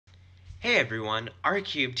Hey everyone, R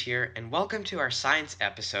Cubed here, and welcome to our science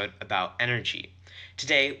episode about energy.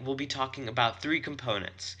 Today we'll be talking about three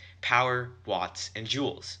components: power, watts, and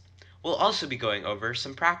joules. We'll also be going over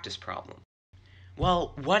some practice problems.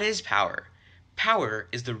 Well, what is power? Power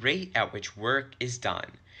is the rate at which work is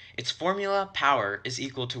done. Its formula, power, is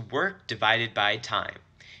equal to work divided by time.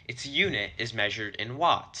 Its unit is measured in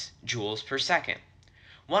watts, joules per second.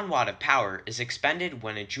 1 watt of power is expended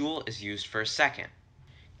when a joule is used for a second.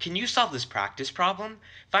 Can you solve this practice problem?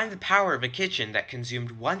 Find the power of a kitchen that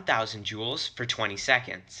consumed 1000 joules for 20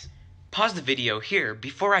 seconds. Pause the video here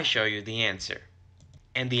before I show you the answer.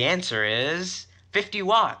 And the answer is 50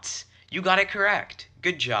 watts. You got it correct.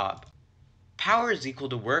 Good job. Power is equal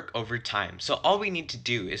to work over time, so all we need to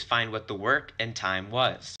do is find what the work and time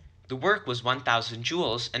was. The work was 1000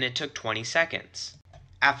 joules and it took 20 seconds.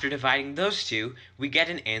 After dividing those two, we get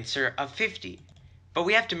an answer of 50. But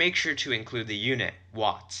we have to make sure to include the unit,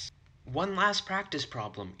 watts. One last practice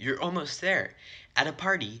problem, you're almost there. At a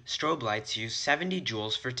party, strobe lights use 70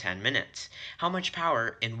 joules for 10 minutes. How much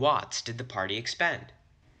power in watts did the party expend?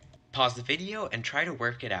 Pause the video and try to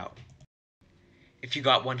work it out. If you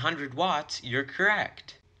got 100 watts, you're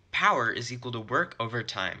correct. Power is equal to work over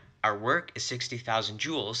time. Our work is 60,000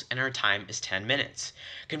 joules and our time is 10 minutes.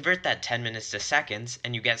 Convert that 10 minutes to seconds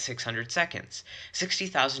and you get 600 seconds.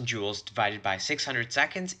 60,000 joules divided by 600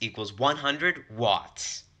 seconds equals 100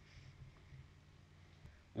 watts.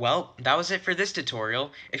 Well, that was it for this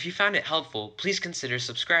tutorial. If you found it helpful, please consider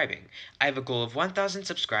subscribing. I have a goal of 1,000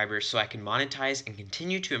 subscribers so I can monetize and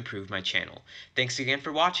continue to improve my channel. Thanks again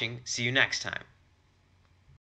for watching. See you next time.